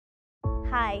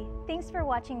Hi, thanks for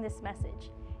watching this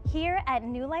message. Here at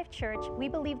New Life Church, we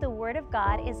believe the Word of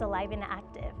God is alive and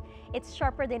active. It's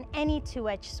sharper than any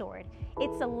two-edged sword.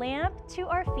 It's a lamp to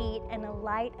our feet and a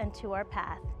light unto our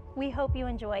path. We hope you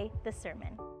enjoy the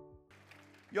sermon.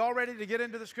 You all ready to get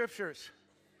into the scriptures?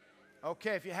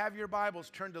 Okay, if you have your Bibles,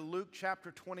 turn to Luke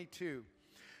chapter 22.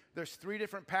 There's three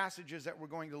different passages that we're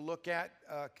going to look at.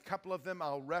 A couple of them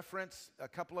I'll reference. A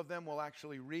couple of them we'll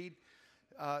actually read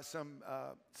some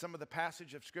of the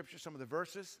passage of Scripture, some of the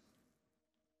verses.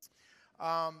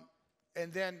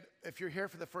 And then if you're here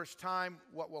for the first time,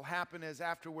 what will happen is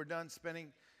after we're done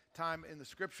spending time in the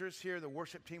Scriptures here, the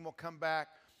worship team will come back.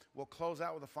 We'll close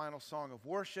out with a final song of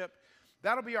worship.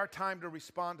 That'll be our time to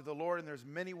respond to the Lord, and there's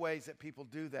many ways that people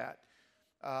do that.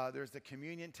 There's the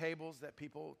communion tables that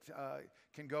people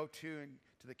can go to, and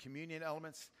to the communion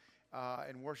elements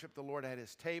and worship the Lord at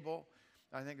His table.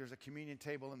 I think there's a communion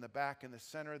table in the back in the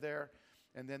center there,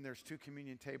 and then there's two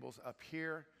communion tables up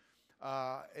here.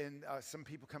 And some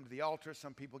people come to the altar.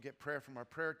 Some people get prayer from our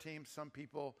prayer team. Some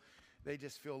people, they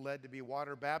just feel led to be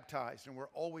water baptized, and we're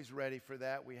always ready for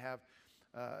that. We have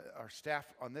our staff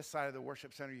on this side of the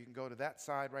worship center. You can go to that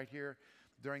side right here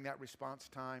during that response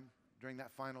time, during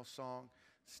that final song.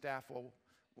 Staff will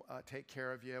take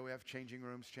care of you. We have changing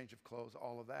rooms, change of clothes,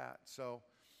 all of that. So,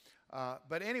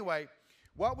 but anyway,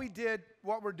 what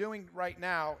we're doing right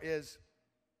now is,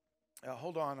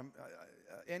 hold on, I'm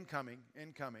incoming,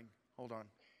 hold on.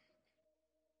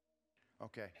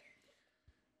 Okay.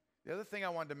 The other thing I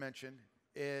wanted to mention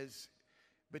is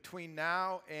between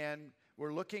now and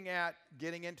we're looking at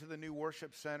getting into the new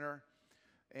worship center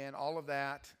and all of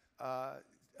that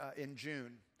in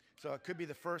June. So it could be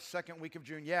the first, second week of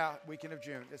June. Yeah, weekend of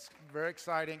June. It's very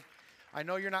exciting. I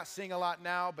know you're not seeing a lot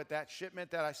now, but that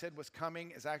shipment that I said was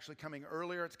coming is actually coming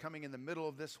earlier. It's coming in the middle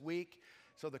of this week.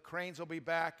 So the cranes will be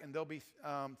back, and they'll be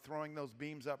throwing those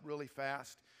beams up really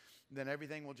fast. And then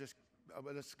everything will just,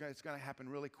 it's going to happen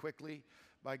really quickly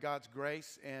by God's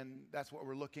grace, and that's what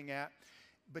we're looking at.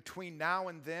 Between now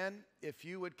and then, if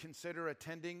you would consider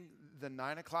attending the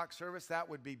 9 o'clock service, that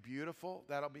would be beautiful.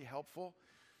 That'll be helpful.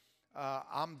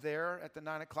 I'm there at the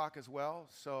 9 o'clock as well,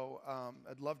 so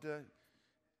I'd love to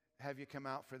have you come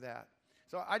out for that.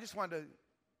 So I just wanted to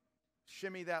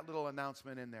shimmy that little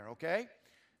announcement in there, okay?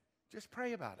 Just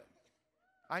pray about it.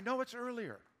 I know it's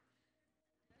earlier.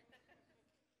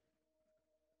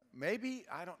 Maybe,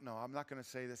 I don't know. I'm not going to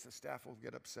say this. The staff will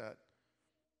get upset.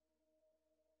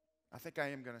 I think I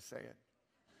am going to say it.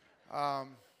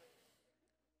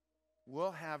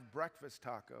 We'll have breakfast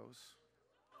tacos.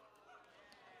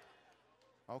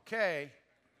 Okay.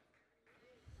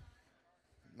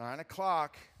 9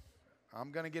 o'clock.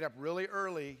 I'm going to get up really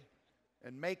early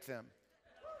and make them.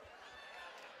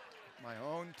 My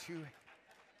own two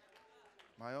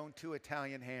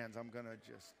Italian hands. I'm going to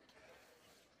just,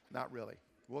 not really.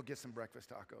 We'll get some breakfast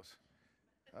tacos.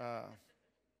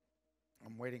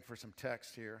 I'm waiting for some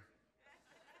text here.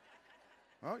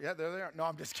 Oh, yeah, there they are. No,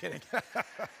 I'm just kidding.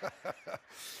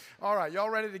 All right, y'all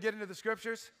ready to get into the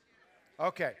scriptures?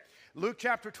 Okay, Luke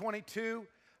chapter 22.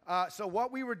 So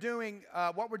what we're doing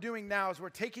now is we're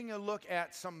taking a look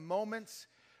at some moments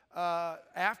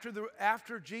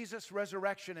after Jesus'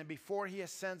 resurrection and before He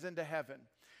ascends into heaven.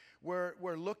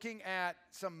 We're looking at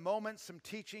some moments, some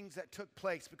teachings that took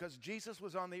place because Jesus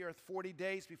was on the earth 40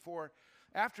 days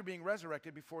after being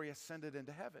resurrected, before He ascended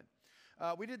into heaven.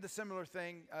 We did the similar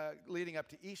thing leading up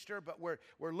to Easter, but we're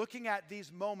looking at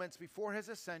these moments before His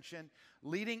ascension,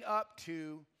 leading up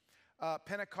to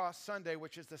Pentecost Sunday,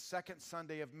 which is the second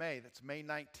Sunday of May. That's May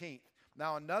 19th.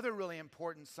 Now, another really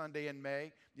important Sunday in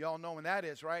May, you all know when that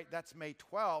is, right? That's May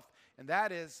 12th, and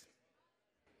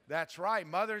that's right,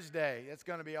 Mother's Day. It's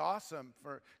going to be awesome.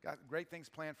 Got great things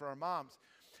planned for our moms.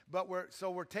 But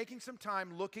we're taking some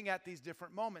time looking at these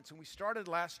different moments, and we started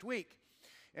last week,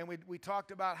 and we talked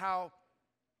about how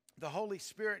the Holy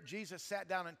Spirit, Jesus, sat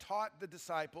down and taught the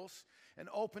disciples and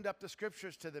opened up the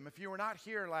scriptures to them. If you were not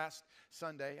here last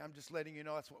Sunday, I'm just letting you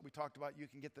know that's what we talked about. You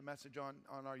can get the message on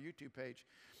our YouTube page.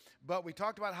 But we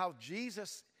talked about how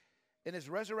Jesus, in His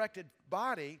resurrected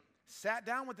body, sat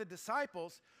down with the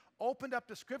disciples, opened up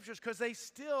the scriptures because they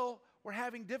still were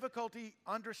having difficulty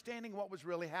understanding what was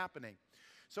really happening.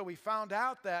 So we found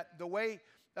out that the way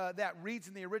that reads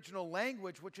in the original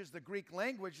language, which is the Greek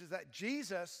language, is that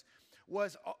Jesus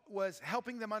was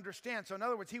helping them understand. So in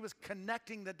other words, He was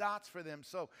connecting the dots for them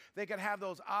so they could have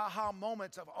those aha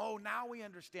moments of, oh, now we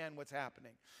understand what's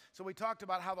happening. So we talked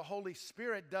about how the Holy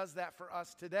Spirit does that for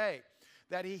us today,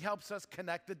 that He helps us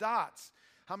connect the dots.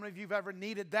 How many of you have ever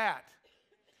needed that?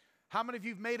 How many of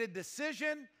you have made a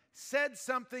decision, said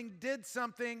something, did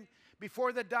something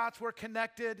before the dots were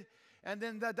connected, and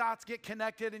then the dots get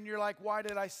connected, and you're like, why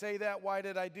did I say that? Why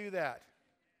did I do that?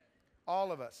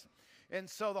 All of us. And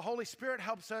so the Holy Spirit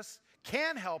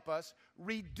can help us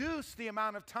reduce the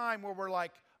amount of time where we're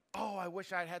like, oh, I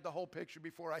wish I'd had the whole picture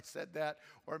before I said that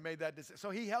or made that decision. So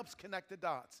he helps connect the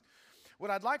dots. What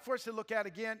I'd like for us to look at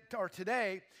again, or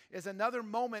today, is another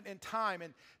moment in time.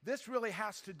 And this really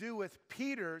has to do with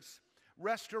Peter's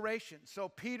restoration. So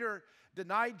Peter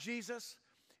denied Jesus.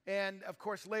 And of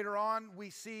course, later on, we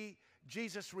see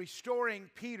Jesus restoring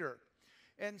Peter.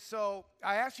 And so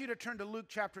I ask you to turn to Luke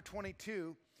chapter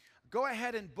 22. Go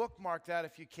ahead and bookmark that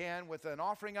if you can with an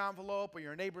offering envelope or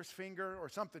your neighbor's finger or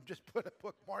something. Just put a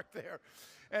bookmark there.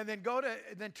 And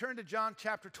then turn to John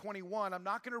chapter 21. I'm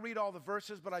not going to read all the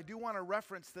verses, but I do want to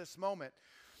reference this moment.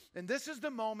 And this is the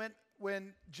moment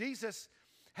when Jesus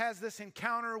has this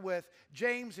encounter with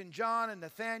James and John and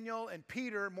Nathanael and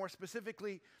Peter, more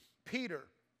specifically Peter.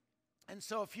 And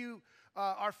so if you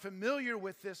are familiar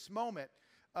with this moment,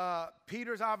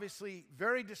 Peter's obviously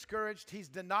very discouraged. He's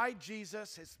denied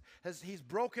Jesus. He's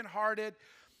brokenhearted.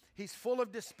 He's full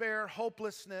of despair,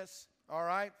 hopelessness, all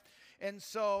right? And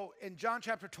so in John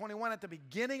chapter 21, at the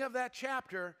beginning of that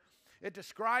chapter, it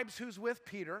describes who's with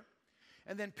Peter.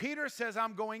 And then Peter says,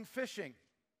 I'm going fishing,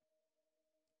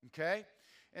 okay?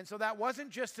 And so that wasn't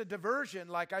just a diversion,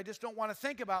 like I just don't want to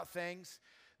think about things.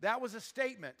 That was a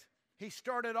statement. He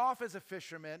started off as a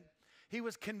fisherman. He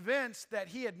was convinced that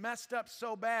he had messed up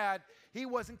so bad, he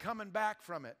wasn't coming back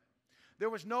from it. There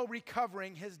was no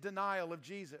recovering his denial of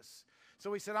Jesus.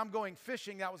 So he said, I'm going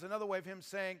fishing. That was another way of him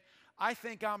saying, I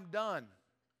think I'm done.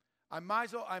 I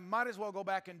might as well go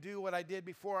back and do what I did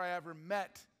before I ever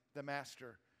met the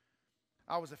Master.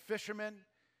 I was a fisherman.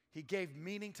 He gave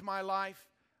meaning to my life.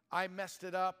 I messed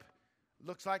it up.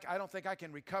 Looks like I don't think I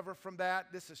can recover from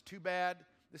that. This is too bad.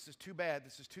 This is too bad.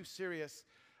 This is too serious.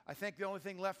 I think the only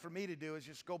thing left for me to do is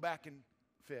just go back and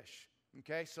fish.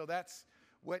 Okay, so that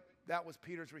was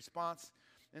Peter's response.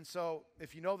 And so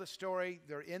if you know the story,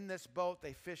 they're in this boat.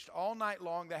 They fished all night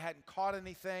long. They hadn't caught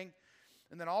anything.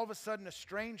 And then all of a sudden a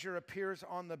stranger appears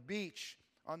on the beach,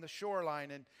 on the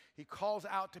shoreline, and he calls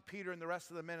out to Peter and the rest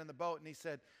of the men in the boat, and he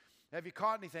said, have you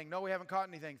caught anything? No, we haven't caught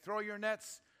anything. Throw your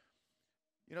nets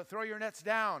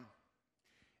down.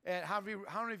 And how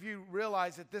many of you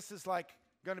realize that this is like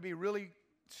going to be really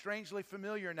strangely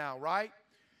familiar now, right?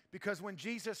 Because when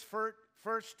Jesus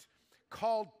first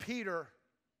called Peter,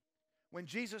 when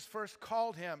Jesus first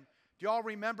called him, do you all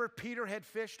remember Peter had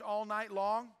fished all night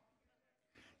long?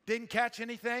 Didn't catch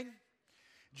anything.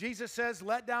 Jesus says,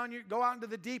 go out into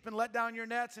the deep and let down your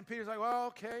nets. And Peter's like, well,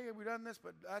 okay, we've done this,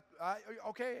 but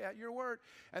okay, at your word.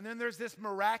 And then there's this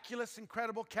miraculous,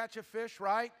 incredible catch of fish,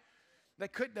 right?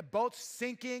 The boat's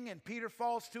sinking, and Peter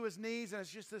falls to his knees, and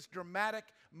it's just this dramatic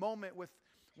moment with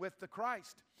the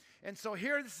Christ. And so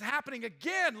here this is happening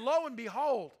again. Lo and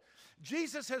behold,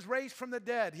 Jesus has raised from the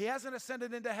dead. He hasn't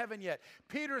ascended into heaven yet.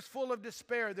 Peter's full of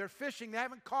despair. They're fishing. They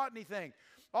haven't caught anything.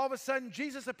 All of a sudden,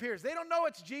 Jesus appears. They don't know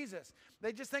it's Jesus.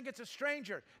 They just think it's a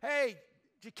stranger. Hey,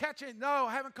 did you catch it? No,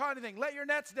 haven't caught anything. Let your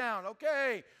nets down.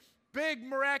 Okay. Big,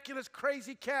 miraculous,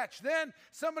 crazy catch. Then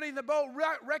somebody in the boat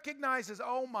recognizes,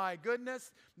 oh my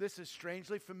goodness, this is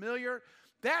strangely familiar.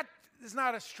 That is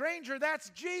not a stranger, that's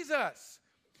Jesus.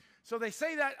 So they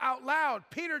say that out loud.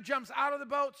 Peter jumps out of the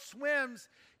boat, swims,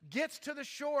 gets to the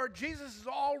shore. Jesus has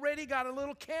already got a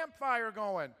little campfire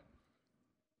going.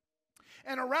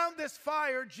 And around this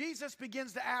fire, Jesus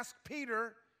begins to ask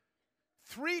Peter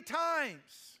 3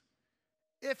 times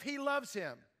if he loves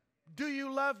him. Do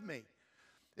you love me?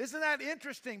 Isn't that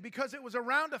interesting? Because it was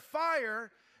around a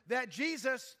fire that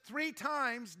Jesus 3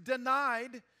 times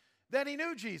denied that he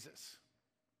knew Jesus.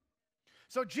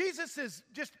 So Jesus is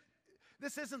just,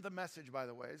 this isn't the message, by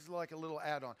the way. This is like a little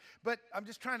add-on. But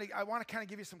I want to kind of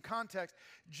give you some context.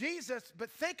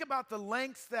 But think about the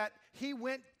lengths that he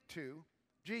went to,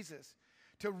 Jesus,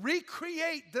 to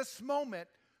recreate this moment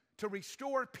to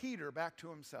restore Peter back to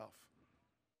himself.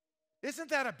 Isn't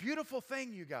that a beautiful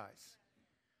thing, you guys?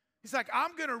 He's like,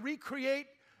 I'm going to recreate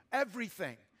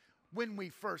everything. When we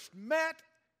first met,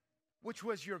 which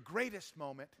was your greatest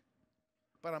moment,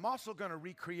 but I'm also going to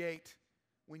recreate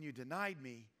when you denied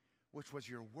me, which was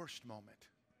your worst moment.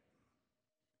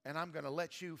 And I'm going to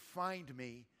let you find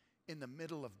me in the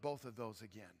middle of both of those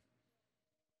again.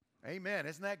 Amen.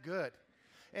 Isn't that good?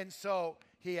 And so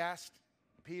he asked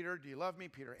Peter, do you love me?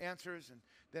 Peter answers. And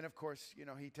then, of course,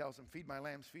 he tells him, feed my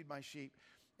lambs, feed my sheep.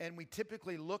 And we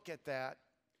typically look at that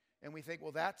and we think,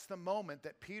 well, that's the moment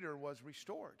that Peter was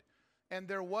restored. And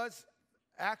there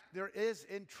is,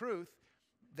 in truth,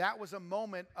 that was a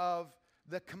moment of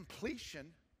the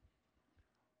completion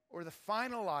or the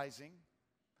finalizing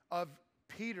of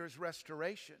Peter's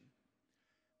restoration.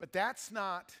 But that's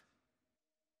not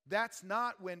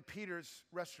when Peter's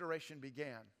restoration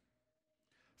began.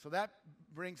 So that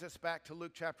brings us back to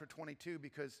Luke chapter 22,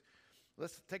 because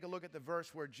let's take a look at the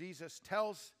verse where Jesus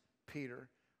tells Peter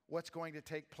what's going to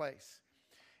take place.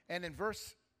 And in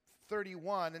verse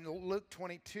 31 in Luke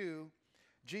 22,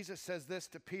 Jesus says this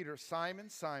to Peter, "Simon,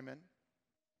 Simon,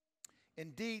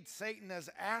 indeed Satan has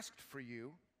asked for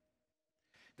you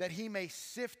that he may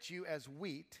sift you as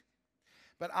wheat,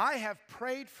 but I have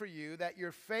prayed for you that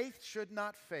your faith should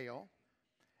not fail,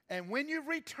 and when you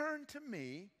return to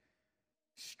me,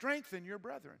 strengthen your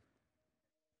brethren."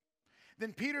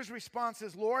 Then Peter's response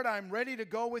is, "Lord, I'm ready to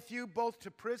go with you both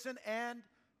to prison and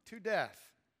to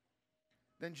death."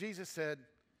 Then Jesus said,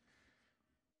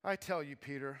 "I tell you,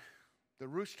 Peter, the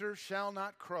rooster shall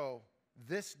not crow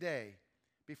this day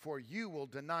before you will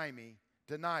deny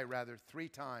 3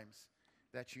 times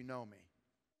that you know me."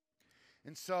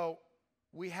 And so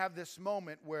we have this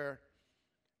moment where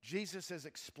Jesus is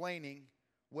explaining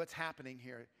what's happening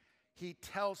here. He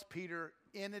tells Peter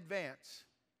in advance,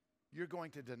 "You're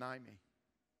going to deny me."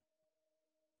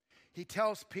 He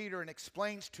tells Peter and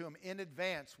explains to him in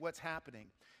advance what's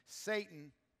happening.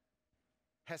 Satan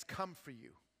has come for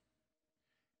you,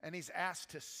 and he's asked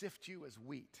to sift you as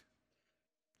wheat.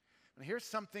 And here's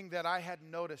something that I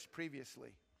hadn't noticed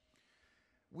previously.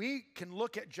 We can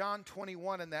look at John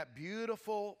 21 and that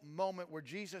beautiful moment where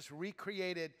Jesus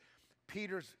recreated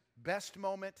Peter's best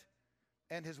moment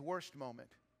and his worst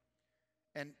moment,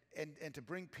 and to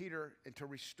bring Peter and to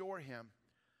restore him.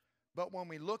 But when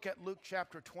we look at Luke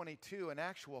chapter 22, in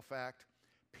actual fact,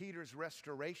 Peter's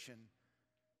restoration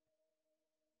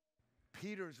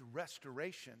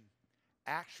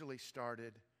actually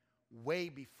started way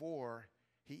before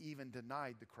he even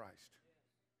denied the Christ.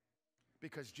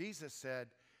 Because Jesus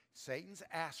said, "Satan's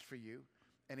asked for you,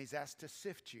 and he's asked to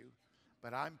sift you,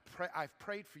 but I've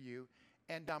prayed for you,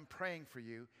 and I'm praying for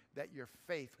you that your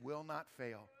faith will not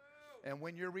fail. And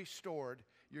when you're restored,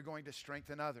 you're going to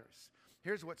strengthen others."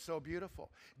 Here's what's so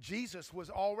beautiful. Jesus was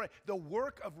already, the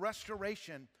work of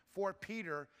restoration for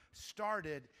Peter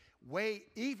started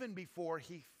even before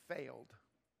he failed.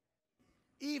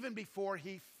 Even before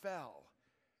he fell.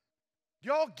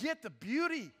 Y'all get the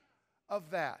beauty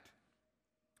of that.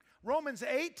 Romans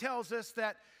 8 tells us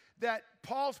that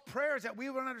Paul's prayers, that we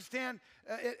would understand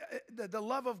the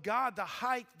love of God, the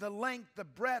height, the length, the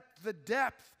breadth, the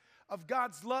depth of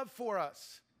God's love for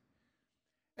us.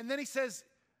 And then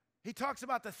he talks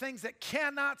about the things that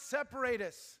cannot separate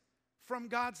us from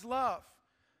God's love.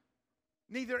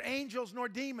 Neither angels nor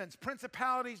demons,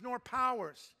 principalities nor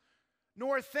powers,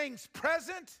 nor things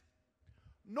present,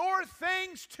 nor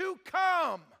things to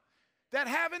come that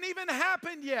haven't even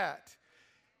happened yet.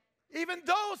 Even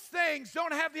those things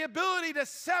don't have the ability to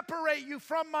separate you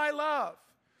from my love.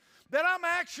 That I'm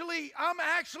actually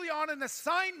on an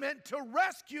assignment to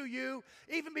rescue you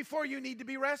even before you need to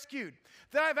be rescued.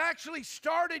 That I've actually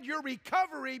started your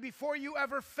recovery before you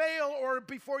ever fail or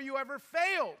before you ever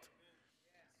failed.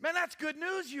 Man, that's good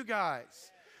news, you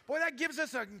guys. Boy, that gives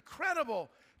us an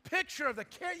incredible picture of the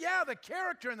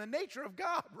character and the nature of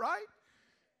God, right?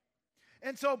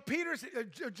 And so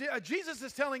Jesus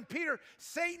is telling Peter,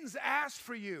 Satan's asked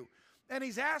for you, and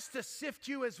he's asked to sift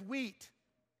you as wheat.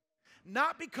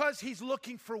 Not because he's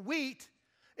looking for wheat,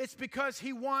 it's because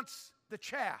he wants the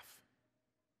chaff.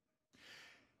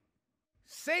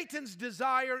 Satan's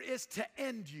desire is to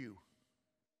end you.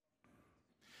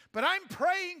 But I'm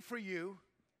praying for you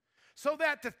so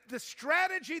that the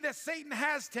strategy that Satan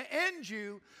has to end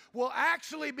you will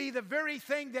actually be the very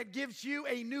thing that gives you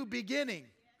a new beginning.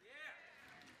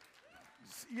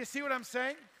 You see what I'm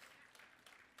saying?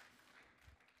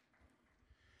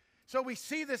 So we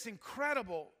see this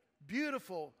incredible,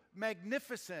 beautiful,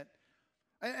 magnificent,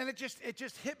 and it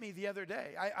just hit me the other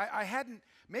day. I hadn't,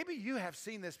 maybe you have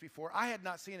seen this before. I had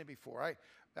not seen it before.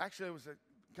 Actually, it was a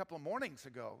couple of mornings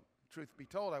ago, truth be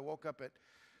told. I woke up at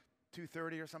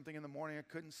 2:30 or something in the morning. I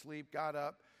couldn't sleep, got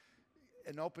up,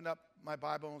 and opened up my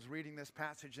Bible and was reading this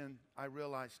passage, and I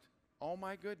realized, oh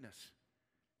my goodness.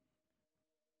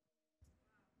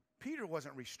 Peter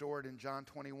wasn't restored in John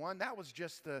 21. That was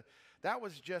just the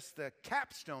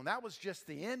capstone. That was just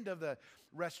the end of the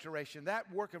restoration.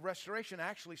 That work of restoration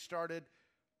actually started,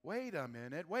 wait a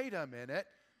minute.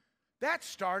 That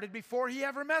started before he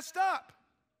ever messed up.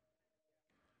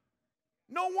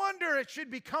 No wonder it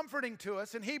should be comforting to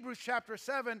us in Hebrews chapter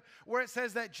 7, where it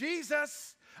says that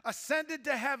Jesus ascended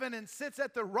to heaven and sits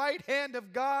at the right hand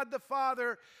of God the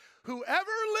Father,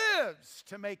 whoever lives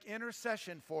to make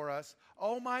intercession for us.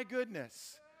 Oh my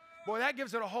goodness. Boy, that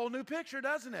gives it a whole new picture,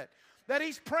 doesn't it? That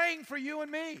he's praying for you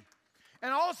and me.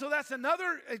 And also it's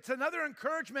another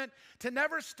encouragement to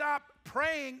never stop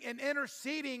praying and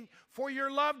interceding for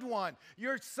your loved one,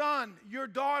 your son, your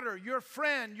daughter, your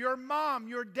friend, your mom,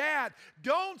 your dad.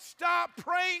 Don't stop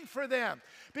praying for them,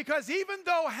 because even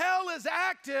though hell is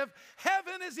active,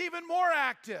 heaven is even more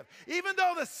active. Even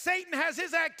though Satan has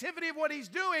his activity of what he's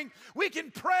doing, we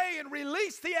can pray and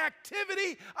release the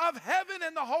activity of heaven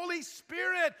and the Holy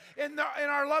Spirit in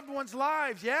our loved ones'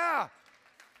 lives. Yeah.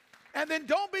 And then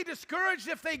don't be discouraged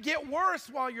if they get worse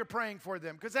while you're praying for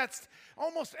them, because that's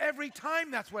almost every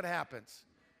time that's what happens.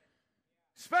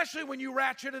 Especially when you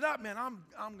ratchet it up. Man,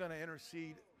 I'm going to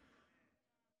intercede.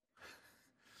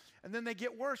 And then they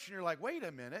get worse, and you're like, wait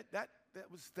a minute, that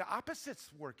was the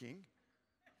opposite's working.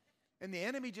 And the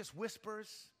enemy just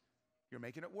whispers, you're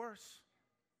making it worse.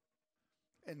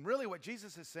 And really what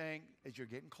Jesus is saying is you're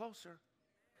getting closer.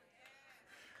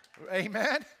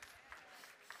 Amen?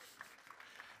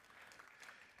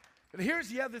 And here's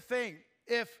the other thing.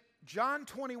 If John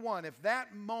 21, if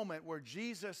that moment where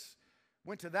Jesus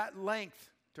went to that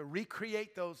length to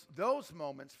recreate those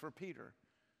moments for Peter,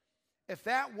 if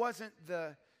that was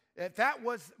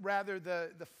rather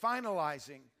the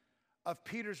finalizing of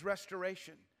Peter's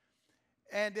restoration,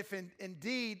 and if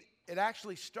indeed it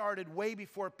actually started way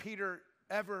before Peter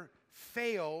ever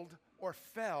failed or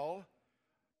fell,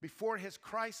 before his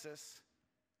crisis,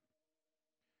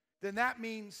 then that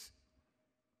means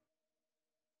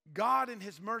God in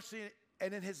his mercy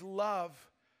and in his love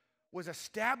was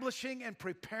establishing and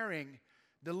preparing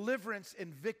deliverance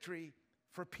and victory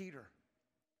for Peter.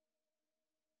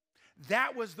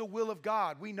 That was the will of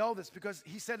God. We know this because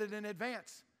he said it in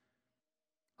advance.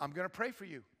 I'm going to pray for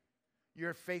you.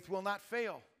 Your faith will not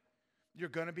fail. You're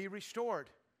going to be restored.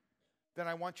 Then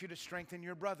I want you to strengthen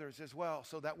your brothers as well,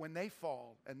 so that when they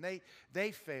fall and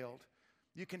they failed,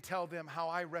 you can tell them how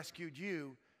I rescued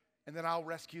you, and then I'll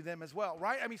rescue them as well,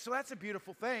 right? I mean, so that's a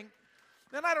beautiful thing.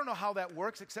 And I don't know how that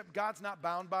works, except God's not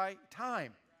bound by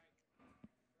time.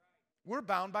 We're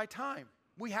bound by time.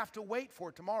 We have to wait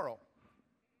for tomorrow.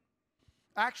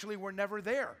 Actually, we're never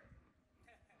there,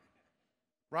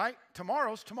 right?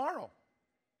 Tomorrow's tomorrow.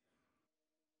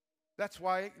 That's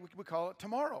why we call it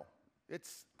tomorrow.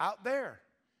 It's out there.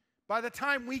 By the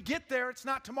time we get there, it's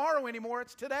not tomorrow anymore,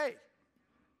 it's today.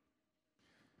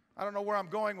 I don't know where I'm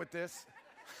going with this.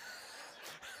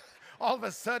 All of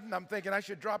a sudden, I'm thinking I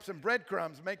should drop some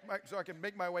breadcrumbs so I can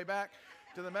make my way back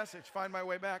to the message, find my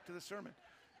way back to the sermon.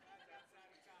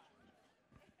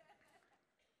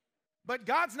 But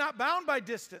God's not bound by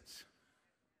distance.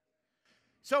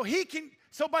 So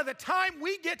by the time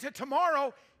we get to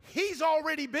tomorrow, he's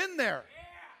already been there.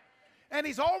 And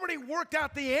he's already worked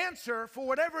out the answer for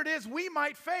whatever it is we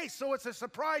might face. So it's a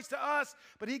surprise to us,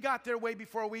 but he got there way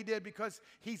before we did, because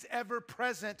he's ever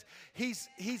present. He's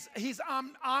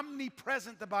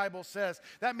omnipresent, the Bible says.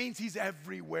 That means he's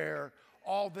everywhere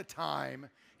all the time.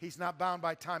 He's not bound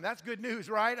by time. That's good news,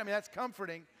 right? I mean, that's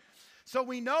comforting. So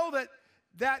we know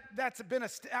that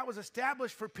was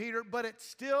established for Peter, but it's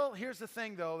still, here's the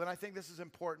thing though, and I think this is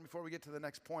important before we get to the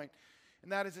next point,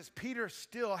 and that is Peter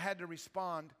still had to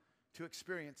respond to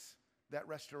experience that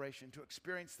restoration, to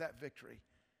experience that victory.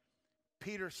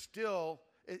 Peter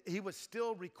was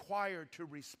still required to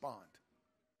respond.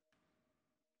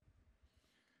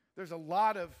 There's a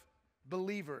lot of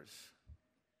believers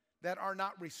that are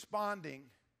not responding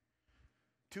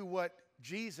to what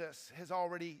Jesus has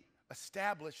already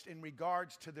established in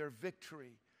regards to their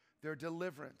victory, their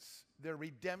deliverance, their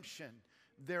redemption,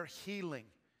 their healing.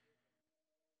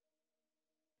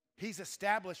 He's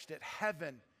established it.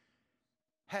 Heaven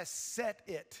has set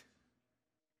it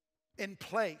in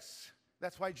place.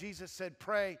 That's why Jesus said,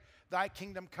 pray, thy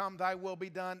kingdom come, thy will be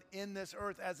done in this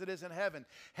earth as it is in heaven.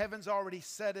 Heaven's already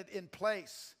set it in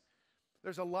place.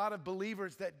 There's a lot of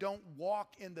believers that don't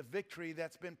walk in the victory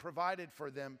that's been provided for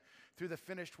them through the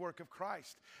finished work of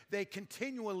Christ. They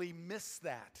continually miss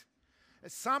that.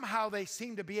 Somehow they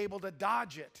seem to be able to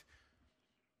dodge it.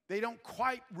 They don't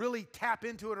quite really tap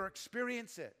into it or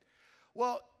experience it.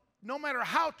 Well, no matter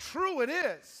how true it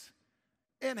is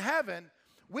in heaven,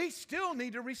 we still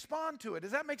need to respond to it.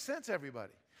 Does that make sense,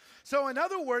 everybody? So in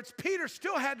other words, Peter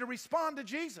still had to respond to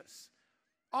Jesus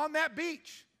on that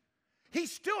beach. He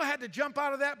still had to jump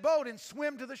out of that boat and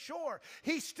swim to the shore.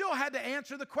 He still had to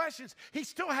answer the questions. He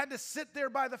still had to sit there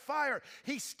by the fire.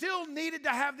 He still needed to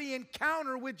have the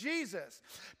encounter with Jesus.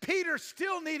 Peter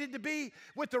still needed to be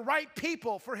with the right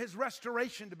people for his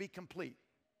restoration to be complete.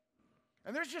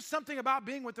 And there's just something about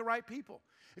being with the right people.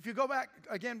 If you go back,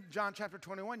 again, John chapter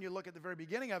 21, you look at the very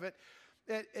beginning of it,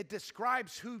 it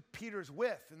describes who Peter's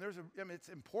with. And it's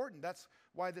important. That's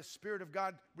why the Spirit of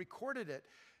God recorded it.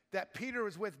 that Peter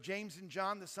was with James and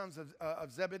John, the sons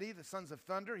of Zebedee, the sons of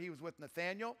thunder. He was with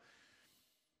Nathaniel.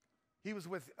 He was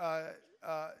with, I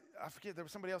forget, there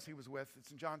was somebody else he was with.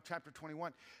 It's in John chapter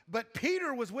 21. But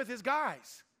Peter was with his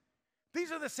guys.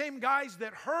 These are the same guys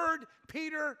that heard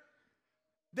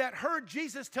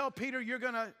Jesus tell Peter, you're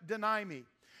going to deny me.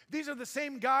 These are the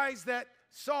same guys that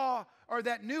saw, or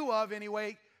that knew of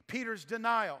anyway, Peter's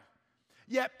denial.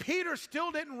 Yet Peter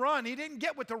still didn't run. He didn't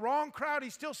get with the wrong crowd. He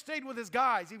still stayed with his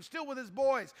guys. He was still with his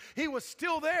boys. He was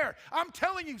still there. I'm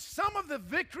telling you, some of the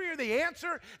victory or the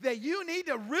answer that you need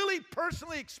to really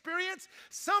personally experience,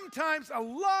 sometimes, a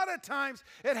lot of times,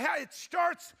 it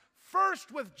starts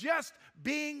first with just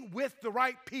being with the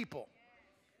right people.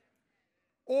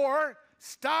 Or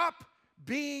stop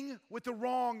being with the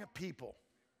wrong people.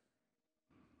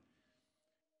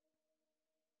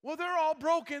 Well, they're all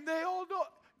broken. They all know.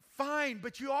 Fine,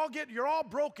 but you're all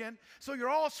broken, so you're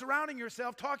all surrounding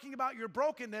yourself, talking about your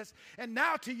brokenness, and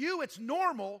now to you it's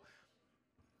normal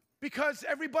because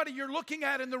everybody you're looking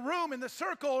at in the room, in the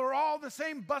circle, are all the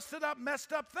same busted up,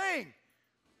 messed up thing.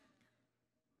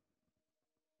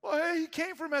 Well, hey, he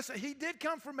came for messed up. He did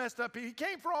come for messed up. He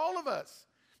came for all of us.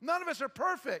 None of us are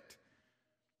perfect.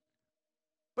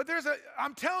 But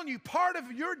I'm telling you, part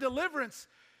of your deliverance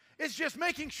is just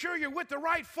making sure you're with the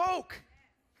right folk.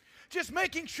 Just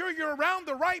making sure you're around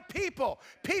the right people.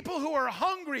 People who are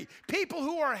hungry. People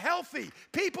who are healthy.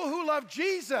 People who love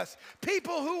Jesus.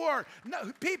 People who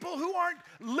aren't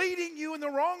leading you in the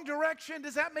wrong direction.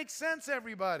 Does that make sense,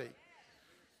 everybody?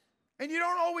 And you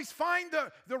don't always find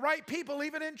the right people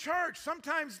even in church.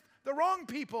 Sometimes the wrong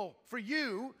people for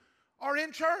you are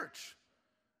in church.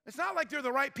 It's not like they're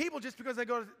the right people just because they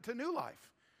go to New Life.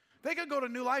 They could go to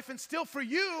New Life and still for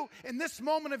you, in this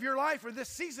moment of your life or this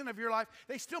season of your life,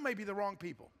 they still may be the wrong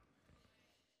people.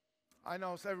 I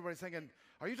know, so everybody's thinking,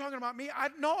 are you talking about me?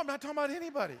 No, I'm not talking about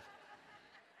anybody.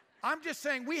 I'm just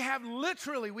saying we have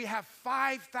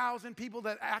 5,000 people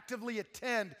that actively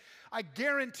attend. I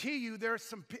guarantee you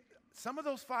there's some of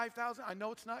those 5,000, I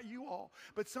know it's not you all,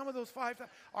 but some of those 5,000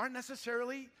 aren't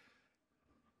necessarily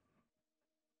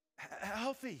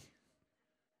healthy.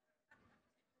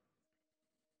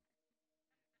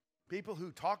 People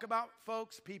who talk about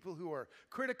folks, people who are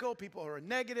critical, people who are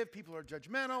negative, people who are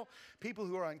judgmental, people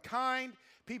who are unkind,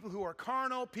 people who are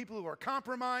carnal, people who are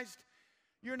compromised.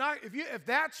 You're not, if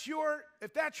that's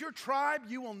your tribe,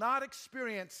 you will not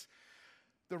experience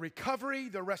the recovery,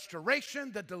 the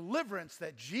restoration, the deliverance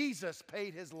that Jesus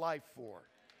paid his life for.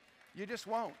 You just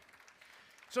won't.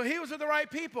 So he was with the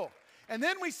right people. And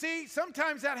then we see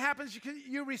sometimes that happens,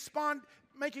 you respond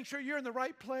making sure you're in the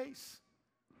right place.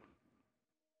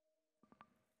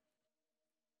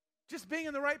 Just being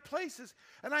in the right places.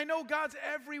 And I know God's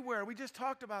everywhere. We just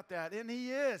talked about that. And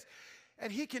he is.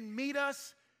 And he can meet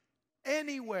us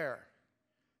anywhere.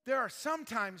 There are some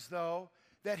times, though,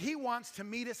 that he wants to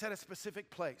meet us at a specific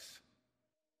place.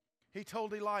 He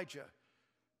told Elijah,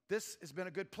 this has been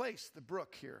a good place, the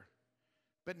brook here.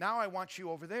 But now I want you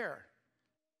over there.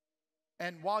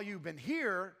 And while you've been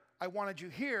here, I wanted you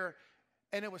here.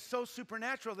 And it was so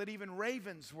supernatural that even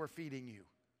ravens were feeding you.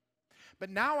 But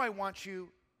now I want you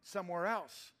somewhere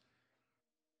else.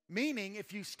 Meaning,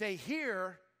 if you stay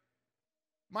here,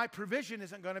 my provision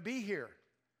isn't going to be here.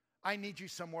 I need you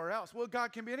somewhere else. Well,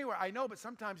 God can be anywhere. I know, but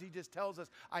sometimes he just tells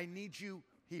us, I need you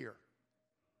here.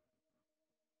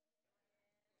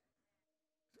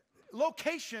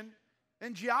 Location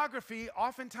and geography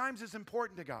oftentimes is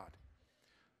important to God.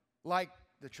 Like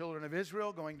the children of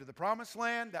Israel going to the promised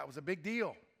land, that was a big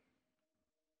deal.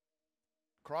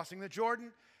 Crossing the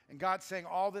Jordan, and God saying,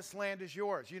 all this land is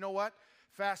yours. You know what?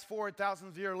 Fast forward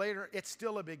thousands of years later, it's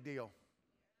still a big deal.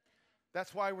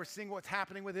 That's why we're seeing what's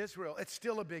happening with Israel. It's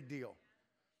still a big deal.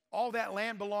 All that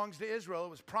land belongs to Israel. It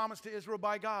was promised to Israel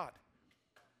by God.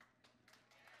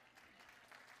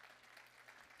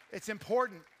 It's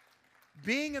important.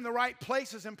 Being in the right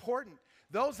place is important.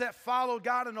 Those that followed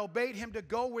God and obeyed him to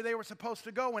go where they were supposed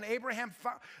to go. When Abraham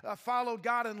followed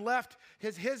God and left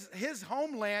his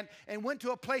homeland and went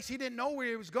to a place he didn't know where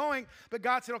he was going, but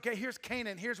God said, okay, here's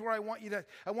Canaan. Here's where I want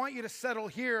you to settle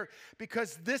here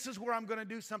because this is where I'm going to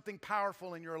do something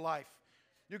powerful in your life.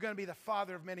 You're going to be the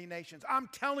father of many nations. I'm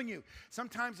telling you,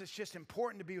 sometimes it's just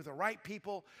important to be with the right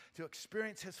people, to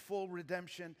experience his full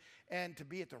redemption, and to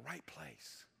be at the right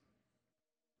place.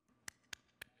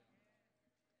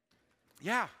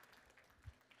 Yeah.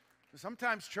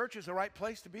 Sometimes church is the right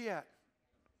place to be at.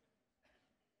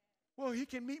 Well, he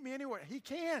can meet me anywhere. He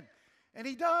can, and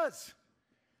he does.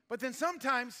 But then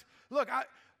sometimes,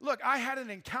 I had an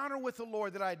encounter with the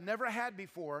Lord that I had never had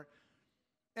before,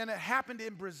 and it happened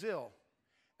in Brazil.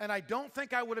 And I don't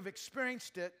think I would have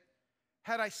experienced it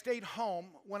had I stayed home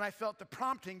when I felt the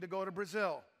prompting to go to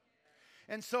Brazil.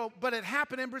 And so, but it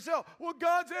happened in Brazil. Well,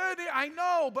 God said, I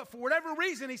know, but for whatever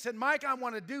reason, he said, Mike, I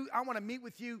want to meet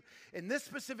with you in this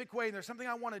specific way, and there's something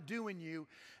I want to do in you,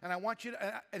 and I want you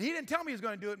to, and he didn't tell me he was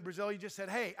going to do it in Brazil. He just said,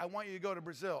 hey, I want you to go to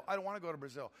Brazil. I don't want to go to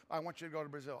Brazil. I want you to go to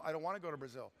Brazil. I don't want to go to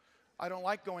Brazil. I don't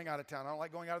like going out of town. I don't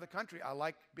like going out of the country. I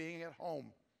like being at home.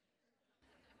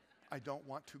 I don't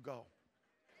want to go.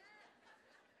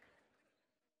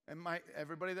 And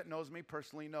everybody that knows me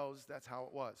personally knows that's how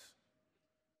it was.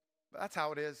 That's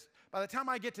how it is. By the time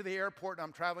I get to the airport and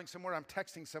I'm traveling somewhere, I'm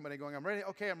texting somebody going, I'm ready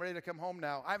to come home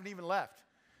now. I haven't even left.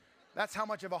 That's how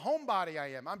much of a homebody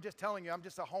I am. I'm just telling you, I'm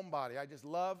just a homebody. I just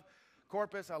love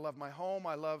Corpus. I love my home.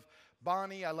 I love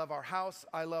Bonnie. I love our house.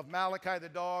 I love Malachi the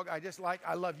dog.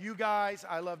 I love you guys.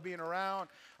 I love being around.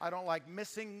 I don't like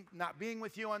not being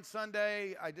with you on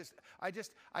Sunday. I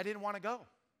didn't want to go.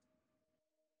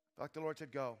 Like the Lord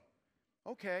said, go.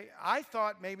 Okay. I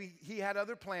thought maybe he had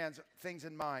other plans, things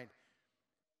in mind.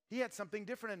 He had something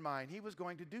different in mind. He was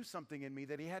going to do something in me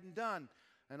that he hadn't done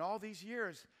in all these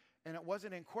years. And it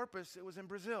wasn't in Corpus, it was in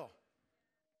Brazil.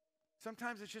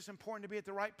 Sometimes it's just important to be at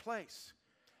the right place.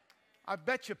 I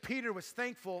bet you Peter was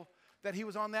thankful that he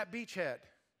was on that beachhead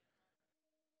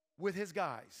with his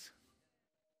guys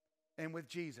and with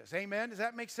Jesus. Amen? Does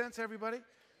that make sense, everybody?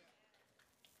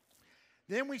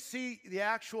 Then we see the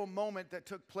actual moment that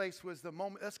took place was the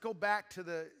moment. Let's go back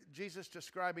to Jesus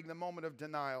describing the moment of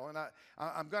denial. And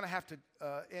I'm going to have to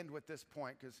end with this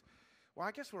point because, well,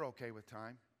 I guess we're okay with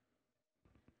time.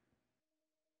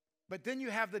 But then you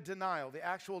have the denial, the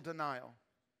actual denial,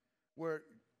 where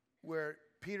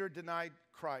Peter denied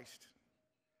Christ.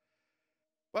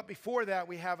 But before that,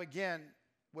 we have again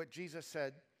what Jesus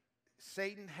said,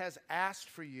 Satan has asked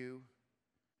for you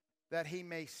that he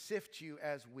may sift you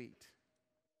as wheat.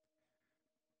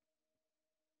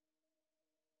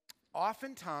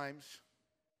 Oftentimes,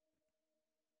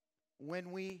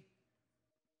 when we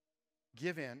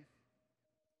give in,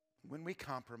 when we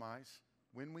compromise,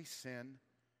 when we sin,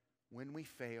 when we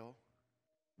fail,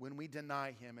 when we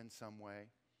deny him in some way,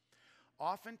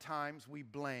 oftentimes we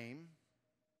blame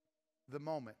the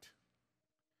moment.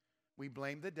 We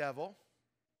blame the devil.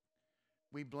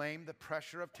 We blame the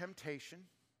pressure of temptation.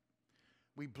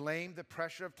 We blame the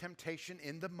pressure of temptation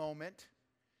in the moment.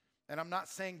 And I'm not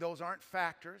saying those aren't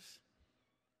factors.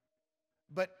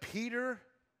 But Peter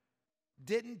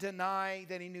didn't deny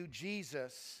that he knew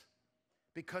Jesus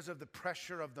because of the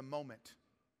pressure of the moment.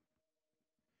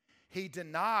 He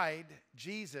denied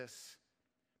Jesus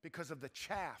because of the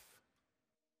chaff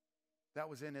that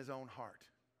was in his own heart.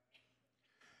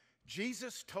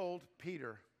 Jesus told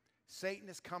Peter, Satan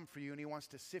has come for you and he wants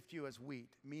to sift you as wheat,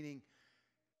 meaning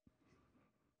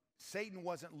Satan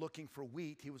wasn't looking for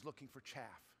wheat, he was looking for chaff.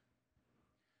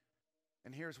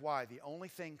 And here's why. The only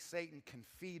thing Satan can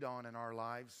feed on in our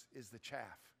lives is the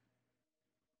chaff.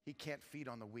 He can't feed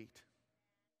on the wheat.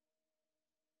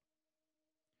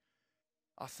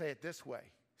 I'll say it this way.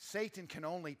 Satan can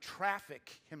only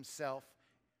traffic himself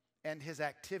and his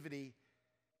activity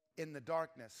in the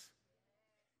darkness.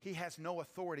 He has no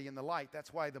authority in the light.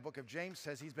 That's why the book of James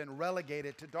says he's been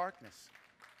relegated to darkness.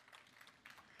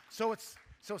 So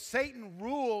Satan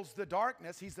rules the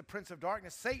darkness. He's the prince of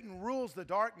darkness. Satan rules the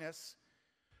darkness.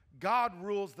 God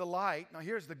rules the light. Now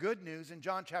here's the good news. In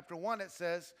John chapter 1 it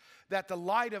says that the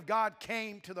light of God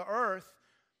came to the earth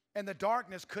and the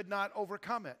darkness could not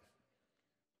overcome it.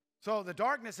 So the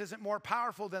darkness isn't more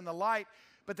powerful than the light,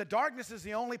 but the darkness is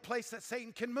the only place that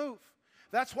Satan can move.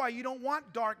 That's why you don't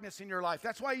want darkness in your life.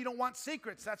 That's why you don't want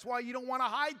secrets. That's why you don't want to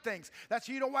hide things. That's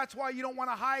why you don't want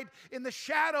to hide in the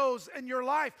shadows in your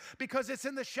life, because it's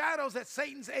in the shadows that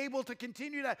Satan's able to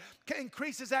continue to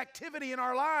increase his activity in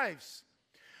our lives.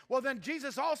 Well, then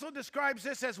Jesus also describes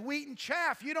this as wheat and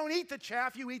chaff. You don't eat the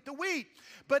chaff, you eat the wheat.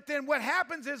 But then what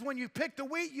happens is when you pick the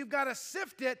wheat, you've got to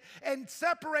sift it and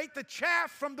separate the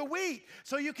chaff from the wheat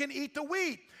so you can eat the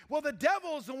wheat. Well, the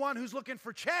devil is the one who's looking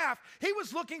for chaff. He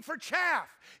was looking for chaff.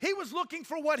 He was looking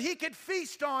for what he could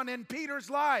feast on in Peter's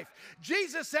life.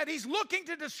 Jesus said he's looking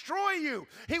to destroy you.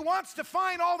 He wants to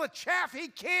find all the chaff he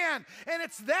can. And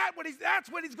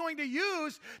that's what he's going to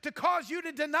use to cause you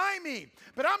to deny me.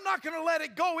 But I'm not going to let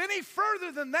it go any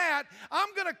further than that.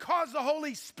 I'm going to cause the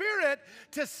Holy Spirit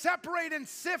to separate and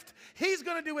sift. He's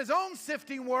going to do his own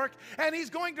sifting work, and he's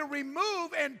going to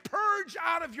remove and purge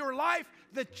out of your life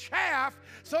the chaff,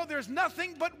 so there's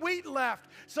nothing but wheat left.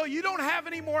 So you don't have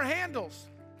any more handles.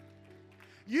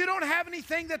 You don't have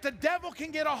anything that the devil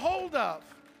can get a hold of.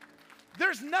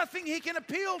 There's nothing he can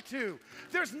appeal to.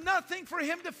 There's nothing for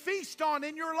him to feast on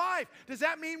in your life. Does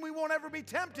that mean we won't ever be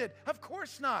tempted? Of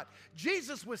course not.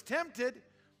 Jesus was tempted.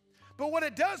 But what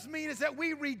it does mean is that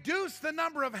we reduce the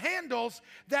number of handles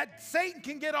that Satan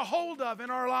can get a hold of in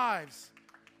our lives.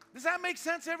 Does that make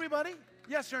sense, everybody?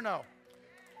 Yes or no?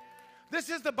 This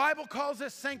is, the Bible calls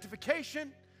this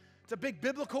sanctification. It's a big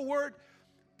biblical word.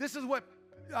 This is what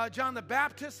John the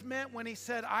Baptist meant when he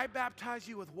said, I baptize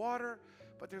you with water,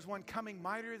 but there's one coming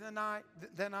mightier than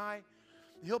I.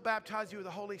 He'll baptize you with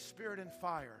the Holy Spirit and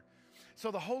fire.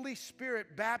 So the Holy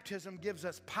Spirit baptism gives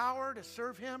us power to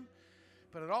serve him,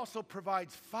 but it also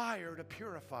provides fire to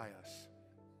purify us.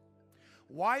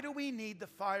 Why do we need the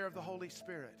fire of the Holy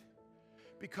Spirit?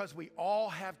 Because we all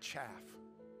have chaff.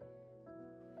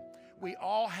 We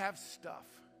all have stuff.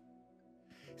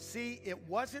 See, it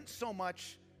wasn't so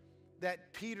much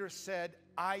that Peter said,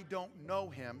 I don't know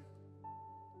him.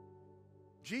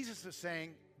 Jesus is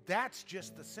saying, that's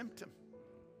just the symptom.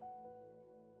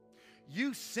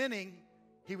 You sinning,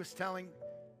 he was telling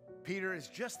Peter, is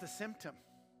just the symptom.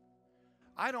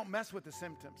 I don't mess with the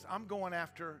symptoms. I'm going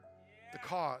after the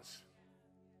cause.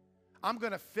 I'm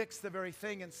going to fix the very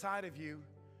thing inside of you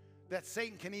that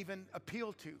Satan can even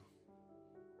appeal to.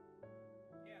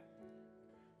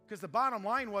 Because the bottom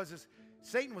line is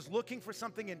Satan was looking for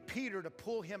something in Peter to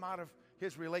pull him out of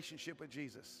his relationship with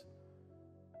Jesus.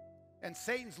 And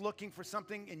Satan's looking for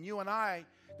something in you and I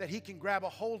that he can grab a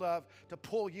hold of to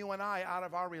pull you and I out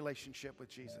of our relationship with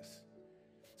Jesus.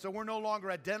 So we're no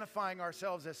longer identifying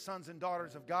ourselves as sons and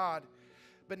daughters of God,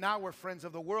 but now we're friends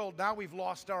of the world. Now we've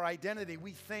lost our identity.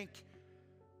 We think,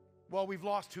 well, we've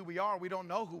lost who we are. We don't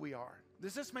know who we are.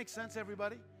 Does this make sense,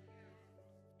 everybody?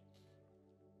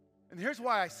 And here's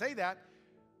why I say that.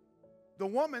 The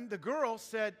woman, the girl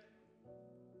said,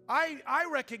 I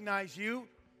recognize you.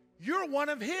 You're one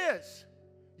of his.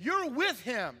 You're with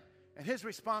him. And his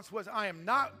response was, I am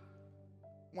not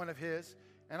one of his,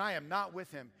 and I am not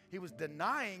with him. He was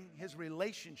denying his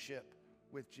relationship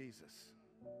with Jesus.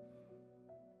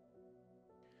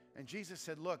 And Jesus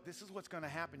said, look, this is what's going to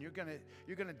happen. You're going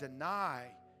to deny,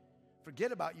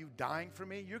 forget about you dying for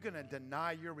me. You're going to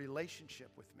deny your relationship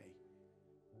with me.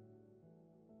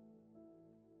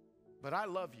 But I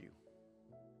love you,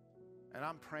 and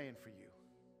I'm praying for you.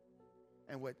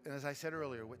 And as I said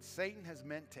earlier, what Satan has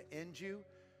meant to end you,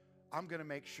 I'm going to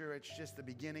make sure it's just the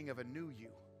beginning of a new you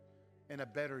and a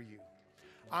better you.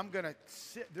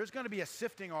 There's going to be a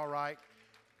sifting, all right.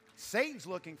 Satan's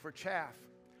looking for chaff.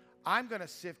 I'm going to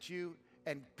sift you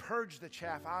and purge the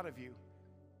chaff out of you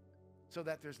so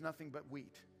that there's nothing but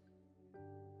wheat.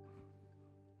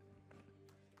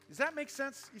 Does that make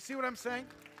sense? You see what I'm saying?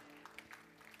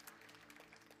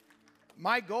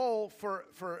 My goal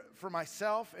for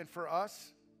myself and for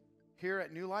us here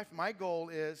at New Life, my goal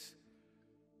is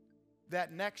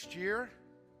that next year,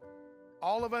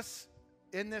 all of us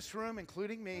in this room,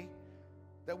 including me,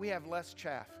 that we have less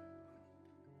chaff.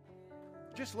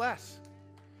 Just less.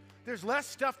 There's less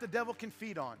stuff the devil can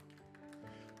feed on.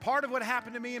 Part of what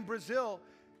happened to me in Brazil,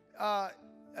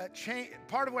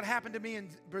 part of what happened to me in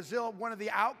Brazil, one of the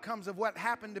outcomes of what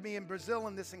happened to me in Brazil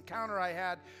in this encounter I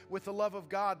had with the love of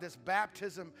God, this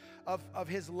baptism of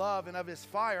his love and of his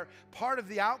fire, part of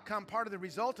the outcome, part of the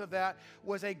result of that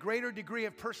was a greater degree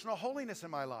of personal holiness in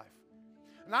my life.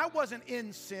 And I wasn't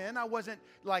in sin. I wasn't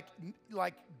like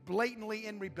blatantly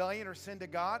in rebellion or sin to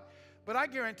God. But I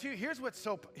guarantee you, here's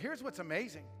what's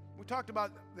amazing. We talked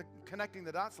about connecting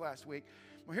the dots last week.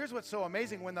 Well, here's what's so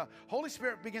amazing. When the Holy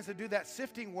Spirit begins to do that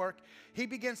sifting work, he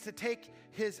begins to take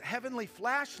his heavenly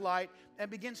flashlight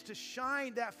and begins to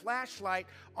shine that flashlight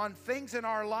on things in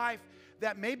our life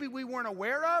that maybe we weren't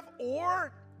aware of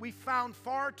or we found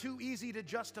far too easy to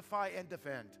justify and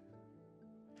defend.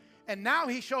 And now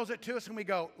he shows it to us and we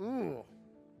go, ooh,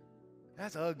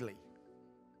 that's ugly.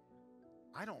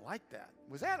 I don't like that.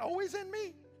 Was that always in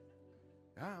me?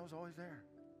 Yeah, it was always there.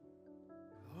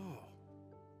 Oh.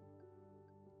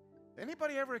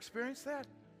 Anybody ever experienced that?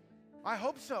 I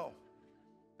hope so.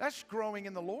 That's growing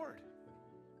in the Lord.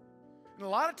 And a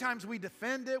lot of times we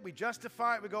defend it, we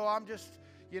justify it, we go, I'm just,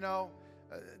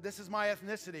 this is my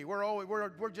ethnicity.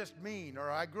 We're just mean. Or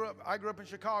I grew up in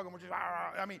Chicago and we're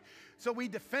just, so we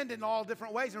defend it in all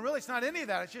different ways. And really it's not any of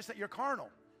that. It's just that you're carnal.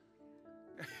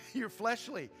 You're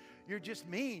fleshly. You're just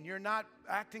mean. You're not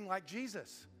acting like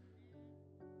Jesus.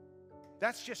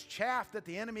 That's just chaff that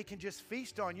the enemy can just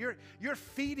feast on. You're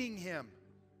feeding him.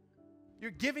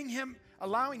 You're giving him,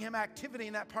 allowing him activity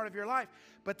in that part of your life.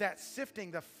 But that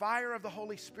sifting, the fire of the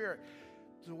Holy Spirit.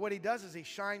 So what he does is he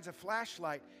shines a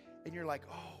flashlight and you're like,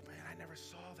 oh man, I never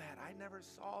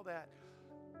saw that.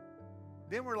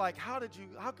 Then we're like, how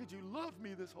could you love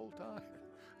me this whole time?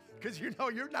 Because you know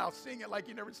you're now seeing it like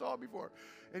you never saw it before.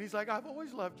 And he's like, I've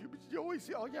always loved you, but you always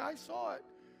see, oh yeah, I saw it.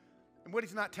 And what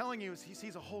he's not telling you is he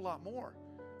sees a whole lot more.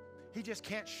 He just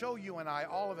can't show you and I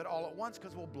all of it all at once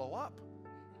because we'll blow up.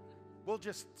 We'll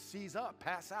just seize up,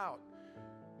 pass out.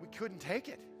 We couldn't take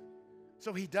it.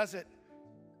 So he does it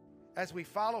as we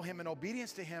follow him in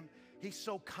obedience to him. He's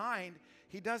so kind,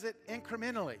 he does it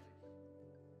incrementally.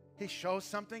 He shows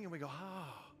something and we go,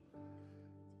 oh.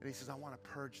 And he says, I want to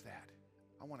purge that.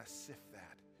 I want to sift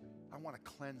that. I want to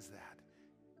cleanse that.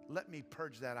 Let me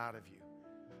purge that out of you.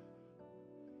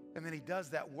 And then he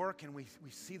does that work and we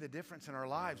see the difference in our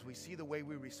lives. We see the way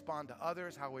we respond to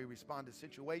others, how we respond to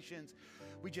situations.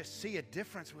 We just see a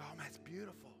difference. Oh, man, that's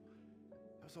beautiful.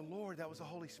 That was the Lord. That was the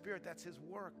Holy Spirit. That's his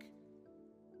work.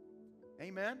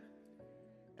 Amen?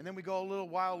 And then we go a little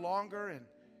while longer and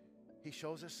he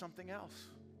shows us something else.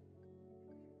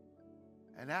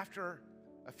 And after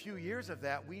a few years of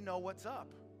that, we know what's up.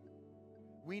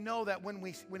 We know that when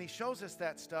he shows us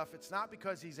that stuff, it's not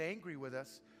because he's angry with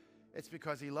us. It's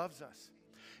because he loves us.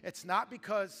 It's not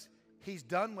because he's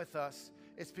done with us.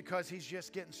 It's because he's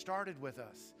just getting started with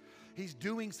us. He's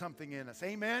doing something in us.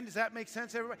 Amen? Does that make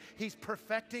sense, everybody? He's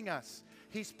perfecting us.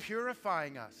 He's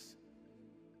purifying us.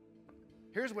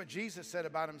 Here's what Jesus said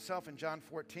about himself in John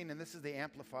 14, and this is the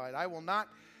Amplified.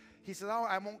 He said,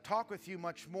 I won't talk with you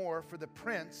much more, for the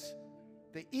prince,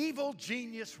 the evil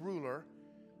genius ruler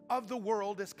of the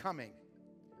world is coming.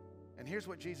 And here's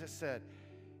what Jesus said,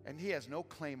 and he has no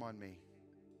claim on me.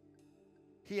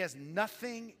 He has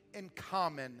nothing in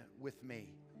common with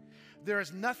me. There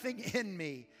is nothing in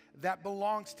me that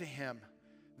belongs to him.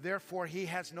 Therefore, he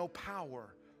has no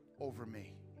power over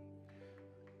me.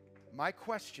 My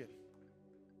question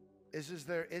is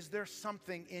there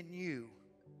something in you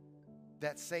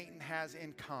that Satan has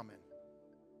in common?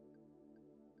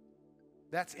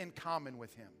 That's in common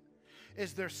with him.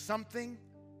 Is there something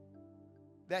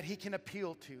that he can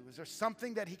appeal to? Is there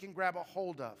something that he can grab a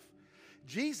hold of?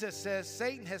 Jesus says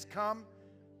Satan has come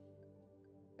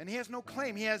and he has no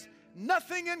claim. He has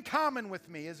nothing in common with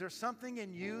me. Is there something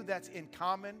in you that's in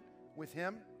common with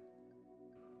him?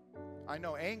 I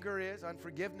know anger is,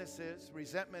 unforgiveness is,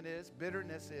 resentment is,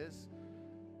 bitterness is,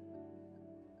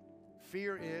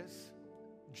 fear is,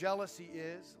 jealousy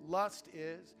is, lust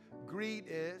is, greed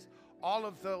is. All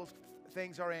of those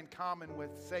things are in common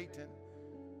with Satan.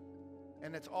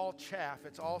 And it's all chaff.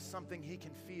 It's all something he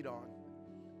can feed on.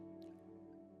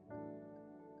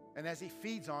 And as he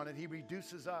feeds on it, he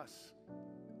reduces us.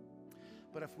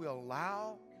 But if we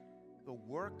allow the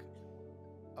work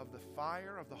of the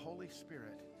fire of the Holy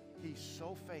Spirit, he's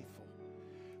so faithful.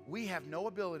 We have no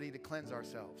ability to cleanse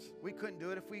ourselves. We couldn't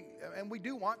do it and we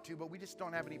do want to, but we just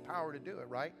don't have any power to do it,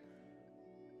 right?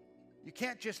 You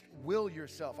can't just will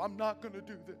yourself. I'm not going to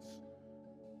do this.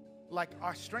 Like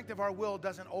our strength of our will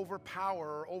doesn't overpower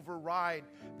or override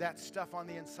that stuff on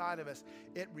the inside of us.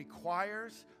 It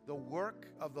requires the work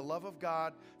of the love of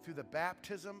God through the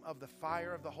baptism of the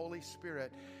fire of the Holy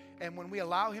Spirit. And when we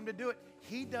allow him to do it,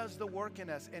 he does the work in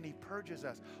us and he purges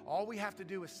us. All we have to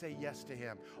do is say yes to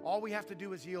him. All we have to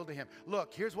do is yield to him.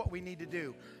 Look, here's what we need to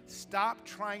do. Stop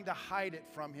trying to hide it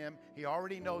from him. He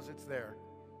already knows it's there.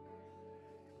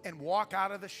 And walk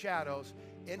out of the shadows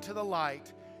into the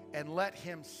light and let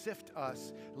him sift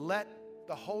us. Let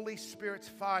the Holy Spirit's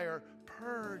fire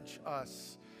purge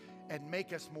us and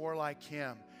make us more like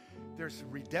him. There's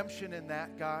redemption in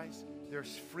that, guys.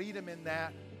 There's freedom in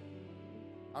that.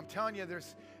 I'm telling you,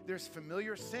 there's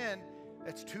familiar sin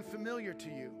that's too familiar to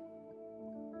you.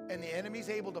 And the enemy's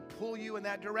able to pull you in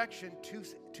that direction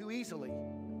too easily.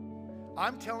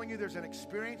 I'm telling you, there's an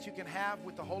experience you can have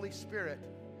with the Holy Spirit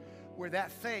where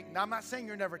that thing, now I'm not saying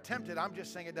you're never tempted, I'm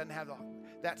just saying it doesn't have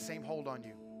that same hold on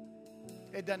you.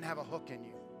 It doesn't have a hook in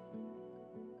you.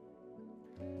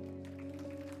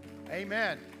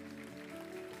 Amen.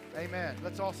 Amen.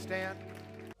 Let's all stand.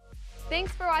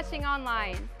 Thanks for watching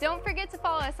online. Don't forget to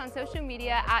follow us on social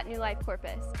media at New Life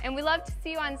Corpus. And we love to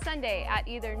see you on Sunday at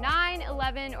either 9,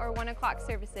 11, or 1 o'clock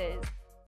services.